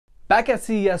Back at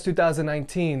CES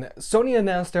 2019, Sony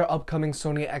announced their upcoming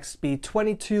Sony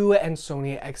XB22 and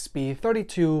Sony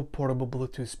XB32 portable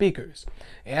Bluetooth speakers.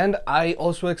 And I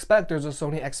also expect there's a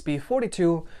Sony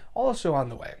XB42 also on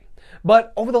the way.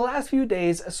 But over the last few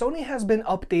days, Sony has been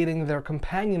updating their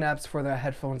companion apps for their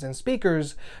headphones and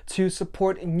speakers to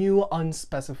support new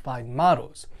unspecified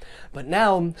models. But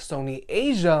now, Sony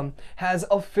Asia has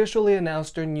officially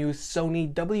announced their new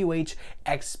Sony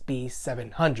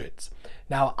WH-XB700s.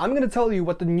 Now, I'm going to tell you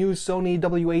what the new Sony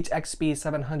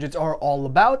WH-XB700s are all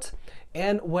about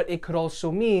and what it could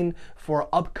also mean for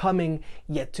upcoming,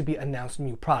 yet to be announced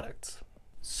new products.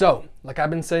 So, like I've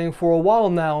been saying for a while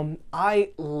now,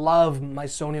 I love my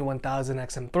Sony 1000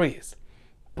 XM3s.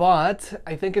 But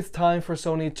I think it's time for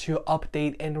Sony to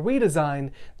update and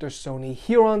redesign their Sony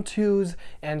H.ear 2s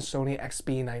and Sony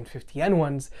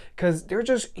XB950N1s because they're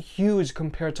just huge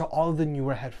compared to all the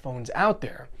newer headphones out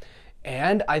there.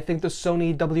 And I think the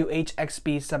Sony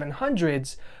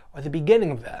WH-XB700s are the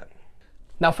beginning of that.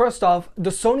 Now first off, the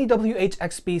Sony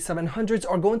WH-XB700s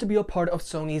are going to be a part of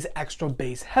Sony's extra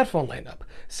bass headphone lineup.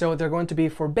 So they're going to be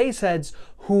for bass heads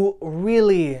who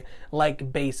really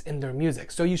like bass in their music.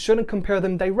 So you shouldn't compare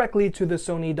them directly to the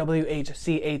Sony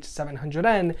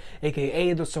WH-CH700N,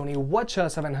 aka the Sony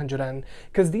WH-700N,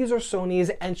 because these are Sony's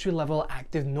entry-level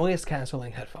active noise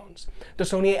cancelling headphones. The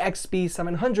Sony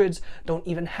XB700s don't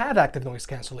even have active noise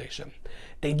cancellation.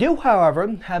 They do,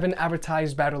 however, have an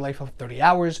advertised battery life of 30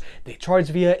 hours, they charge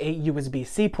via a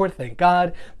USB-C port, thank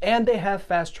God, and they have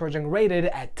fast charging rated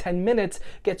at 10 minutes,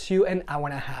 gets you an hour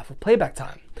and a half of playback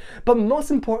time. But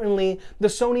most importantly, the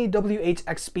Sony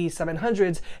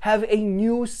WH-XB700s have a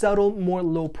new, subtle, more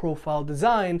low-profile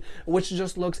design, which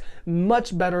just looks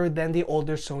much better than the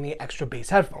older Sony extra bass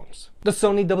headphones. The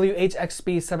Sony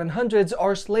WH-XB700s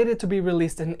are slated to be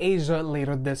released in Asia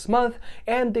later this month,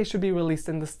 and they should be released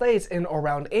in the States in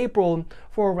around April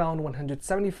for around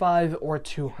 $175 or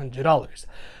 $200.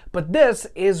 But this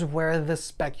is where the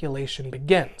speculation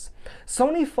begins.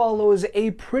 Sony follows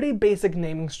a pretty basic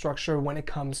naming structure when it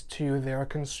comes to their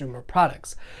consumer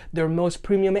products. Their most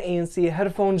premium ANC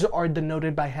headphones are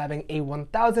denoted by having a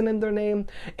 1000 in their name,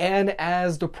 and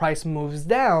as the price moves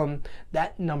down,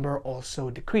 that number also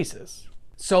decreases.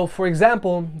 So for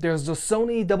example, there's the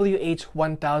Sony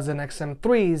WH-1000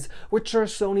 XM3s, which are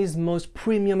Sony's most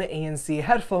premium ANC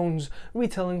headphones,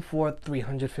 retailing for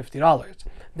 $350.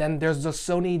 Then there's the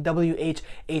Sony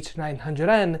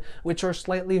WH-H900N, which are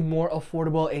slightly more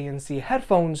affordable ANC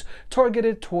headphones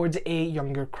targeted towards a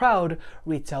younger crowd,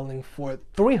 retailing for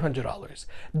 $300.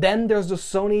 Then there's the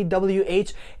Sony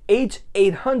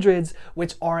WH-H800s,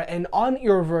 which are an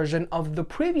on-ear version of the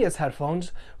previous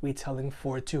headphones, retailing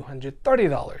for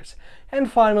 $230.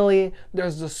 And finally,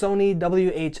 there's the Sony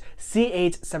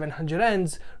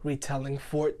WH-CH700Ns, retailing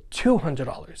for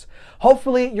 $200.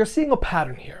 Hopefully, you're seeing a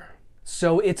pattern here.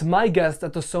 So it's my guess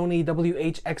that the Sony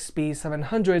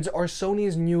WH-XB700s are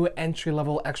Sony's new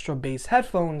entry-level extra bass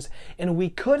headphones, and we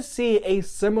could see a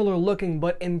similar looking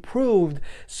but improved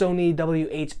Sony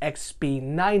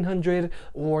WH-XB900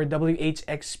 or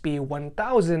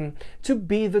WH-XB1000 to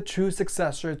be the true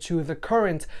successor to the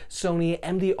current Sony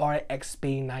MDR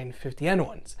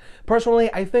XB950N1s.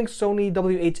 Personally, I think Sony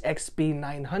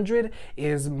WH-XB900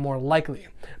 is more likely.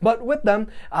 But with them,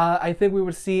 I think we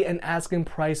would see an asking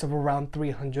price of around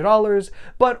 $300,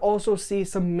 but also see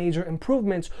some major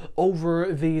improvements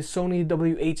over the Sony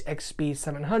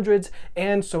WH-XB700s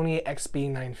and Sony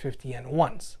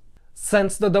XB950N1s.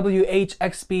 Since the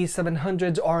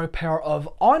WH-XB700s are a pair of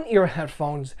on-ear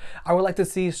headphones, I would like to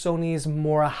see Sony's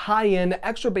more high-end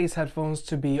extra bass headphones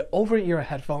to be over-ear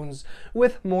headphones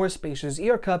with more spacious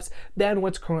ear cups than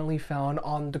what's currently found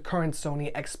on the current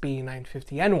Sony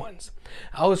XB950N1s.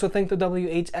 I also think the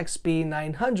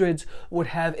WH-XB900s would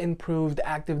have improved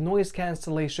active noise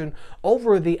cancellation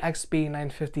over the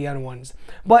XB950N1s,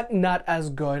 but not as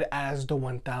good as the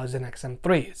 1000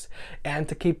 XM3s. And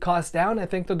to keep costs down, I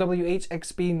think the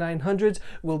WH-XB900s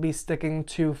will be sticking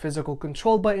to physical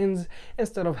control buttons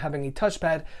instead of having a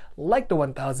touchpad like the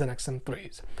 1000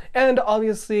 XM3s. And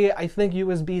obviously, I think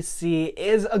USB-C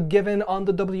is a given on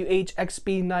the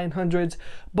WH-XB900s,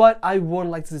 but I would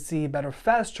like to see better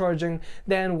fast charging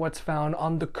than what's found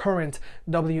on the current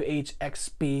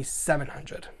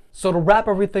WH-XB700. So to wrap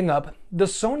everything up, the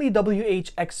Sony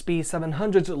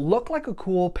WH-XB700s look like a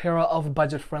cool pair of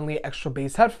budget-friendly extra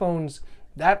bass headphones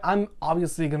that I'm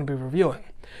obviously going to be reviewing.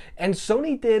 And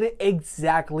Sony did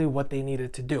exactly what they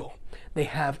needed to do. They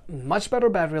have much better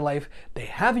battery life, they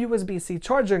have USB-C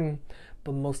charging,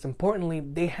 but most importantly,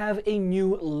 they have a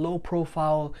new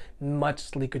low-profile, much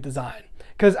sleeker design.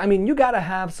 Because, I mean, you gotta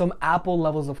have some Apple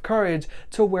levels of courage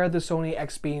to wear the Sony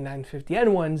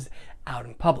XB950N ones out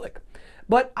in public.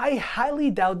 But I highly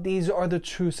doubt these are the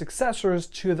true successors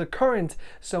to the current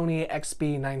Sony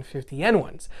XB950N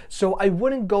ones, so I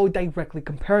wouldn't go directly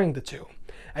comparing the two.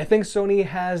 I think Sony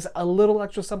has a little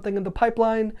extra something in the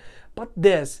pipeline, but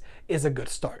this is a good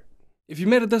start. If you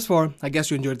made it this far, I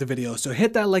guess you enjoyed the video, so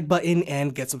hit that like button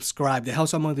and get subscribed. It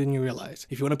helps out more than you realize.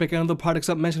 If you want to pick any of the products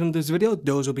up mentioned in this video,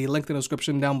 those will be linked in the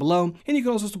description down below, and you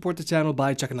can also support the channel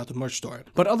by checking out the merch store.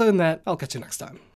 But other than that, I'll catch you next time.